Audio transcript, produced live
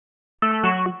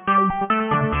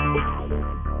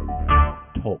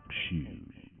Talk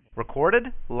Shoes. Recorded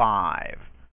live.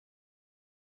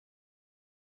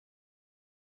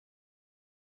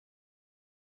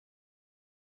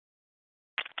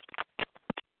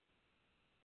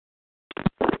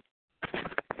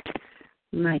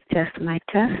 Mic test, mic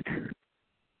test.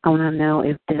 I want to know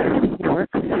if this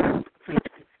works, if it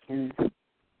can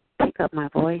pick up my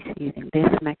voice using this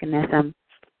mechanism,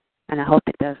 and I hope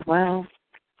it does well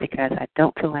because I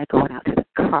don't feel like going out to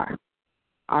the car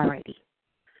already.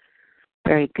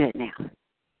 Very good now.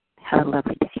 Have a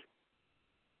lovely day.